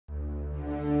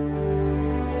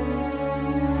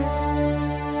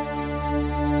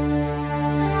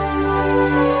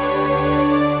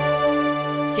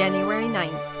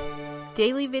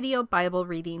Daily Video Bible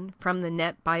Reading from the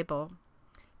Net Bible,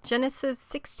 Genesis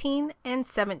 16 and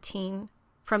 17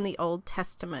 from the Old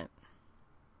Testament.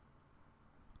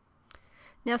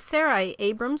 Now Sarai,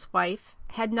 Abram's wife,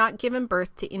 had not given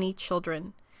birth to any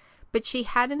children, but she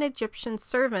had an Egyptian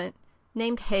servant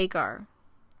named Hagar.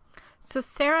 So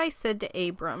Sarai said to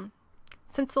Abram,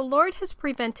 "Since the Lord has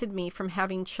prevented me from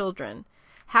having children,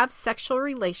 have sexual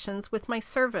relations with my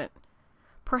servant.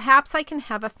 Perhaps I can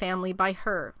have a family by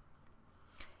her."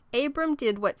 Abram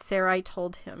did what Sarai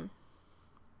told him.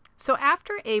 So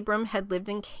after Abram had lived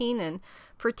in Canaan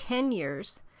for 10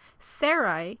 years,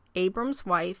 Sarai, Abram's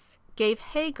wife, gave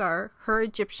Hagar, her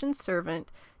Egyptian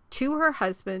servant, to her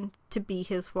husband to be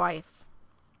his wife.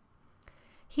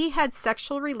 He had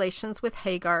sexual relations with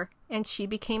Hagar, and she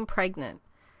became pregnant.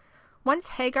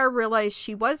 Once Hagar realized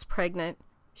she was pregnant,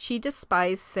 she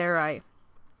despised Sarai.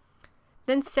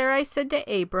 Then Sarai said to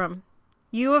Abram,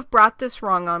 "You have brought this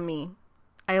wrong on me.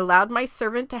 I allowed my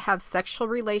servant to have sexual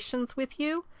relations with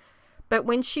you, but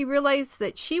when she realized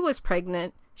that she was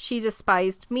pregnant, she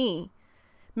despised me.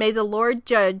 May the Lord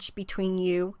judge between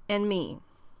you and me."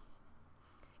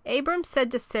 Abram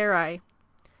said to Sarai,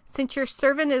 "Since your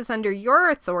servant is under your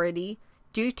authority,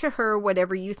 do to her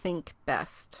whatever you think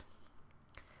best."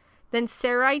 Then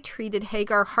Sarai treated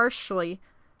Hagar harshly,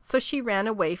 so she ran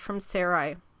away from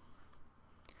Sarai.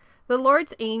 The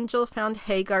Lord's angel found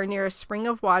Hagar near a spring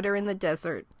of water in the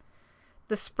desert,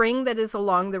 the spring that is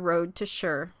along the road to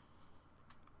Shur.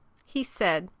 He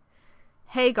said,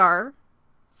 "Hagar,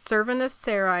 servant of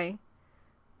Sarai,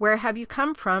 where have you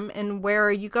come from and where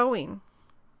are you going?"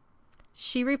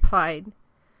 She replied,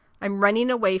 "I'm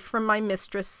running away from my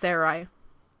mistress Sarai."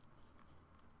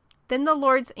 Then the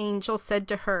Lord's angel said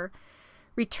to her,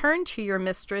 "Return to your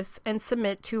mistress and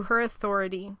submit to her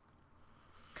authority."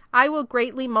 "I will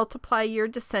greatly multiply your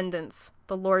descendants,"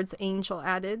 the Lord's angel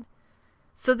added,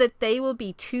 "so that they will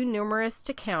be too numerous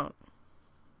to count."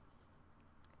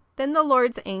 Then the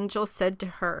Lord's angel said to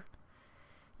her,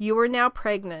 "You are now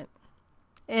pregnant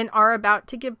and are about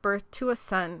to give birth to a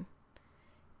son.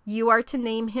 You are to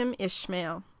name him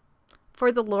Ishmael,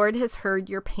 for the Lord has heard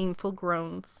your painful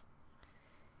groans.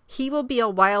 He will be a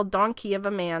wild donkey of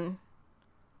a man.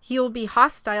 He will be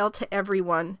hostile to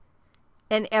everyone,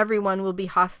 and everyone will be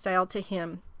hostile to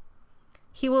him.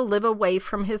 He will live away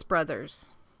from his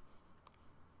brothers."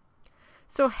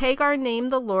 So Hagar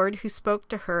named the Lord who spoke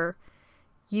to her,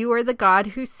 "You are the God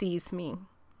who sees me."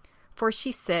 For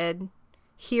she said,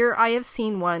 "Here I have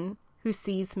seen one who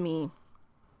sees me."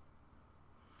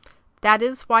 That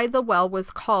is why the well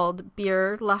was called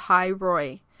Beer Lahai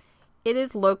Roi. It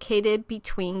is located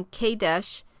between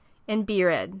Kadesh and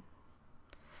Bered.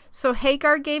 So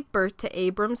Hagar gave birth to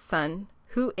Abram's son,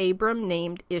 who Abram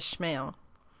named Ishmael.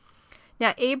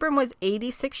 Now Abram was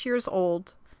 86 years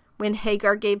old when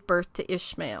Hagar gave birth to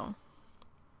Ishmael.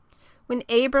 When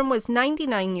Abram was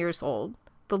 99 years old,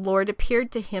 the Lord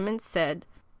appeared to him and said,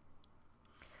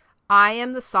 "I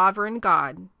am the sovereign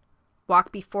God.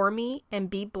 Walk before me and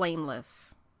be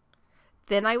blameless.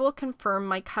 Then I will confirm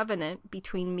my covenant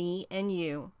between me and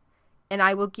you, and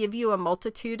I will give you a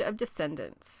multitude of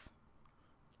descendants."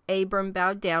 Abram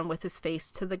bowed down with his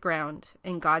face to the ground,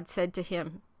 and God said to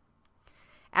him,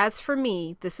 "As for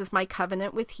me, this is my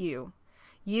covenant with you.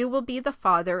 You will be the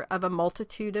father of a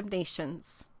multitude of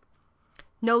nations.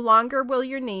 No longer will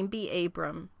your name be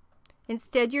Abram.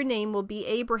 Instead, your name will be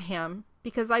Abraham,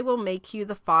 because I will make you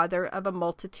the father of a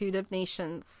multitude of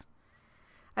nations.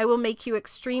 I will make you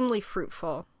extremely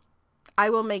fruitful. I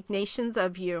will make nations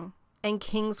of you, and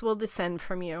kings will descend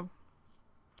from you.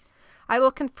 I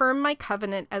will confirm my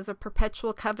covenant as a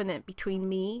perpetual covenant between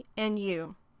me and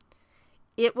you.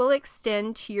 It will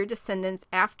extend to your descendants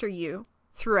after you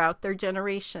throughout their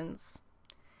generations.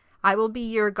 I will be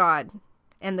your God,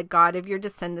 and the God of your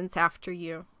descendants after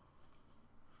you.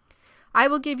 I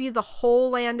will give you the whole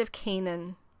land of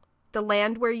Canaan, the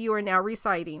land where you are now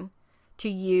residing, to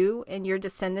you and your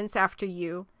descendants after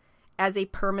you as a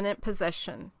permanent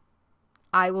possession.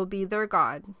 I will be their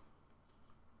God."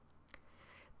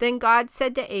 Then God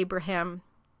said to Abraham,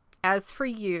 "As for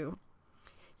you,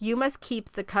 you must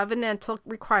keep the covenantal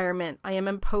requirement I am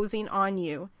imposing on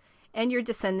you and your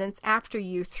descendants after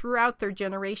you throughout their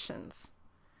generations.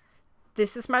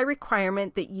 This is my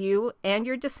requirement that you and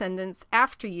your descendants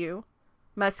after you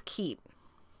must keep.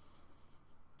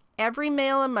 Every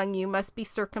male among you must be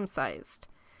circumcised.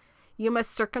 You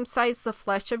must circumcise the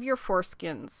flesh of your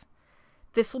foreskins.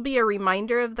 This will be a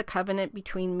reminder of the covenant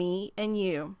between me and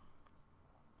you.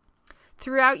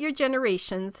 Throughout your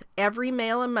generations, every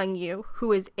male among you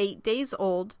who is 8 days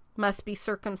old must be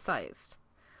circumcised,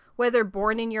 whether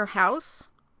born in your house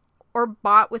or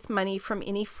bought with money from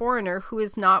any foreigner who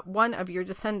is not one of your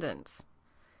descendants.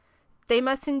 They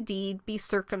must indeed be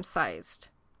circumcised,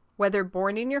 whether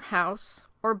born in your house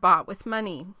or bought with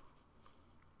money.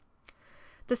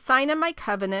 The sign of my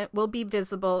covenant will be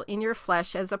visible in your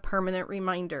flesh as a permanent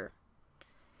reminder.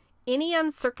 Any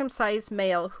uncircumcised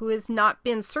male who has not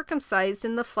been circumcised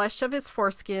in the flesh of his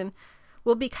foreskin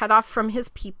will be cut off from his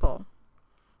people.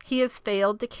 He has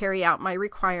failed to carry out my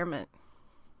requirement.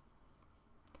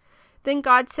 Then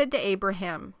God said to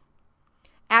Abraham,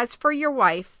 "As for your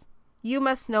wife, you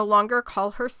must no longer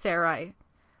call her Sarai.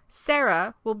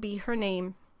 Sarah will be her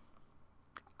name.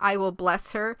 I will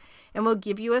bless her and will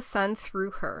give you a son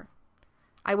through her.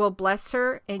 I will bless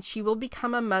her, and she will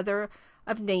become a mother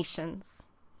of nations.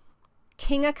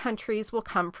 King of countries will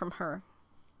come from her."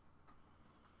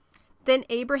 Then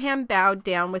Abraham bowed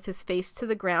down with his face to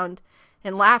the ground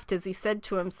and laughed as he said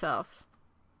to himself,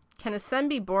 "Can a son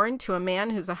be born to a man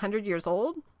who's 100 years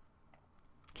old?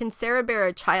 Can Sarah bear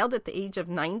a child at the age of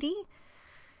 90?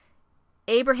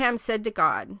 Abraham said to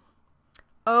God,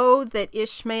 "Oh, that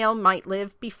Ishmael might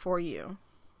live before you."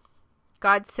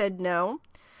 God said, "No,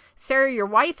 Sarah, your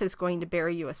wife, is going to bear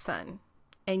you a son,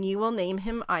 and you will name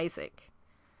him Isaac.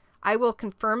 I will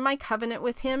confirm my covenant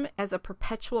with him as a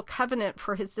perpetual covenant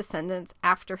for his descendants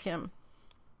after him.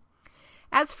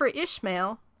 As for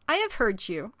Ishmael, I have heard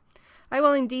you. I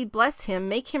will indeed bless him,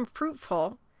 make him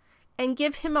fruitful, and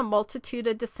give him a multitude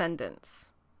of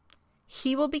descendants.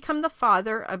 He will become the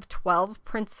father of 12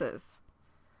 princes.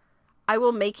 I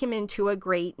will make him into a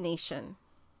great nation.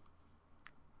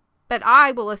 But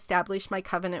I will establish my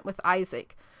covenant with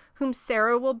Isaac, whom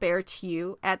Sarah will bear to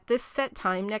you at this set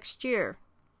time next year."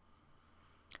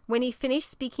 When he finished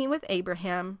speaking with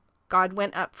Abraham, God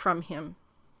went up from him.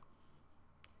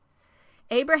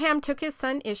 Abraham took his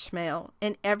son Ishmael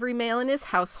and every male in his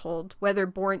household, whether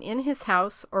born in his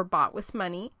house or bought with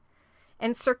money,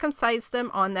 and circumcised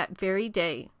them on that very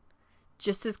day,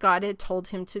 just as God had told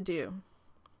him to do.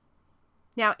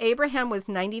 Now Abraham was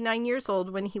 99 years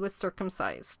old when he was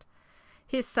circumcised.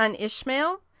 His son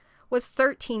Ishmael was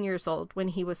 13 years old when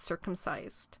he was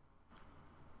circumcised.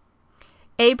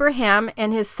 Abraham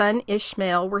and his son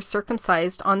Ishmael were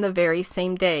circumcised on the very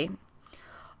same day.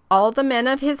 All the men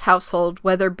of his household,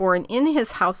 whether born in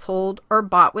his household or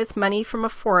bought with money from a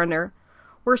foreigner,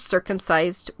 were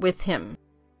circumcised with him.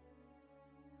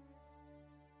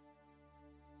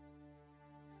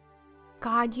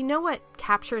 God, you know what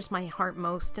captures my heart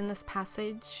most in this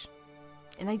passage?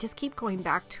 And I just keep going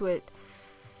back to it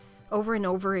over and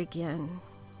over again.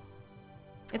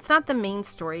 It's not the main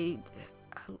story.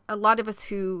 A lot of us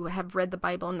who have read the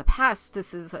Bible in the past,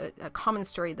 this is a common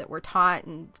story that we're taught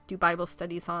and do Bible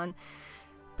studies on.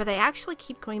 But I actually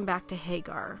keep going back to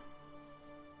Hagar.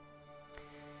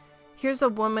 Here's a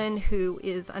woman who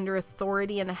is under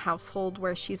authority in a household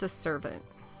where she's a servant.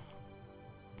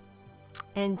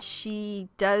 And she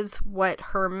does what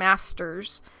her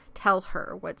masters tell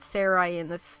her, what Sarai in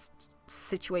this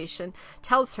situation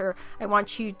tells her: "I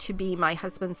want you to be my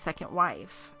husband's second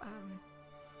wife,"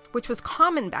 which was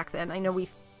common back then. I know we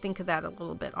think of that a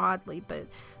little bit oddly, but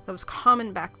that was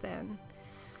common back then.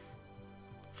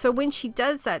 So when she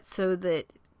does that so that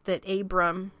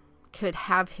Abram could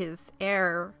have his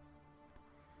heir,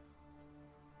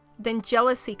 then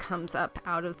jealousy comes up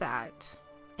out of that.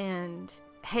 And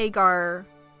Hagar,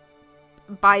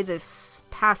 by this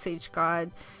passage,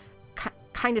 God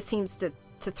kind of seems to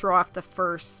throw off the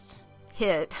first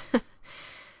hit,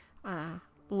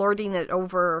 lording it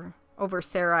over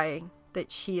Sarai,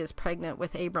 that she is pregnant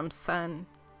with Abram's son.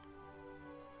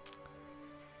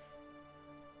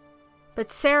 But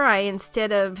Sarai,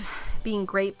 instead of being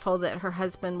grateful that her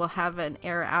husband will have an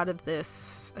heir out of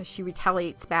this, she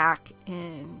retaliates back,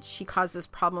 and she causes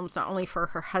problems not only for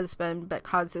her husband, but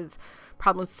causes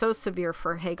problems so severe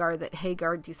for Hagar that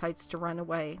Hagar decides to run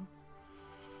away.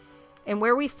 And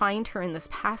where we find her in this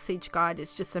passage, God,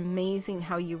 is just amazing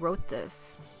how you wrote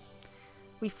this.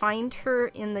 We find her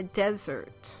in the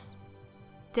desert,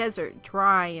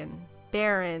 dry and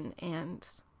barren and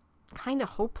kind of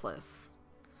hopeless.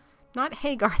 Not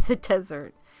Hagar the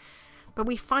desert, but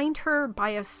we find her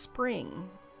by a spring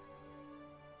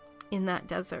in that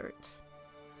desert.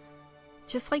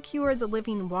 Just like you are the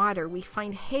living water, we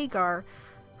find Hagar,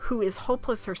 who is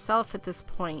hopeless herself at this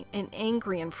point, and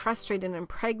angry and frustrated and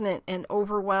pregnant and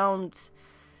overwhelmed.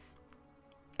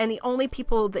 And the only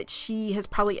people that she has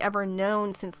probably ever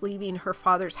known since leaving her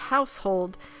father's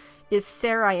household is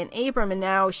Sarai and Abram, and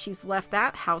now she's left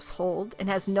that household and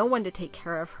has no one to take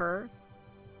care of her.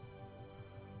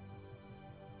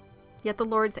 Yet the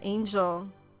Lord's angel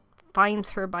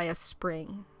finds her by a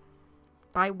spring,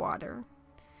 by water,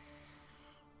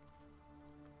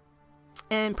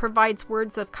 and provides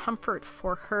words of comfort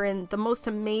for her. And the most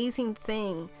amazing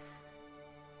thing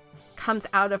comes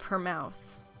out of her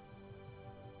mouth.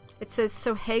 It says,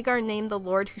 "So Hagar named the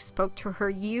Lord who spoke to her,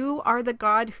 'You are the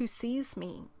God who sees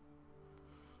me.'"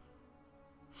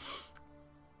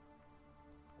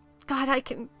 God, I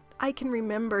can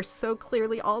remember so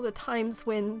clearly all the times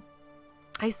when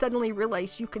I suddenly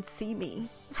realized you could see me.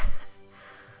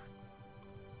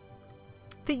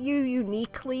 That you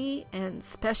uniquely and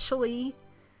specially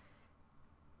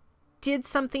did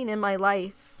something in my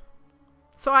life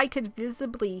so I could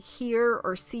visibly hear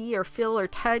or see or feel or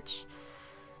touch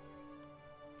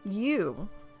you.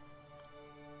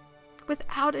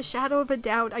 Without a shadow of a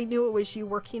doubt, I knew it was you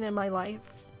working in my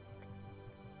life.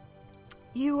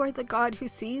 You are the God who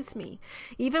sees me.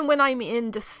 Even when I'm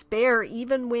in despair,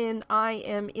 even when I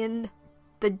am in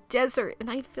the desert and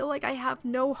I feel like I have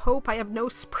no hope, I have no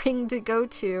spring to go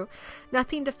to,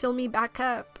 nothing to fill me back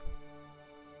up.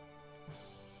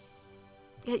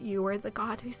 Yet you are the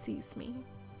God who sees me.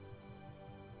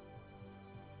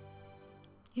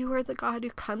 You are the God who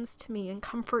comes to me and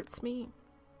comforts me.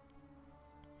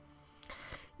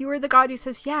 You are the God who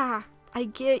says, "Yeah, I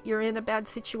get you're in a bad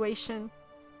situation,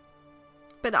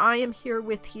 but I am here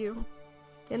with you,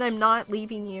 and I'm not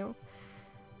leaving you.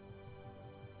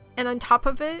 And on top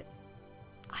of it,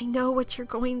 I know what you're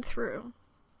going through.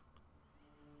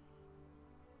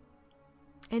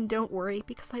 And don't worry,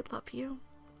 because I love you.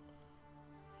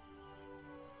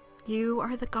 You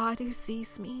are the God who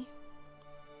sees me."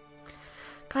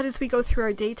 God, as we go through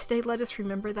our day today, let us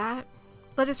remember that.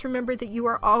 Let us remember that you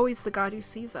are always the God who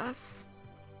sees us.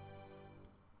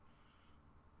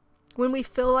 When we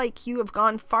feel like you have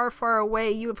gone far, far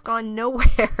away, you have gone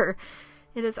nowhere,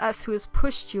 it is us who has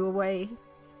pushed you away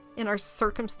in our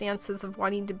circumstances of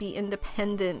wanting to be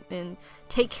independent and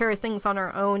take care of things on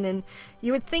our own. And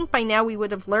you would think by now we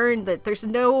would have learned that there's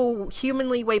no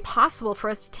humanly way possible for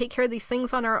us to take care of these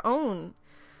things on our own.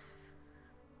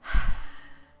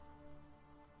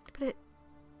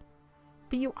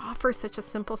 But you offer such a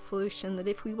simple solution that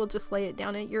if we will just lay it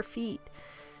down at your feet,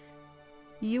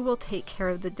 you will take care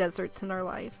of the deserts in our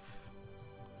life.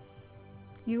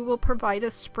 You will provide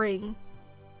a spring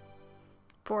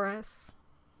for us.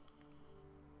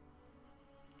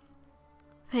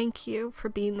 Thank you for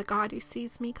being the God who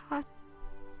sees me, God.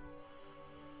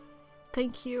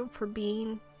 Thank you for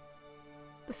being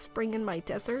the spring in my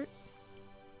desert.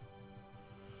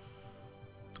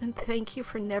 And thank you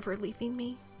for never leaving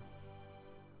me.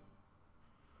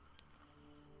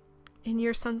 In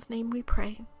your Son's name we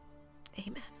pray.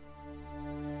 Amen.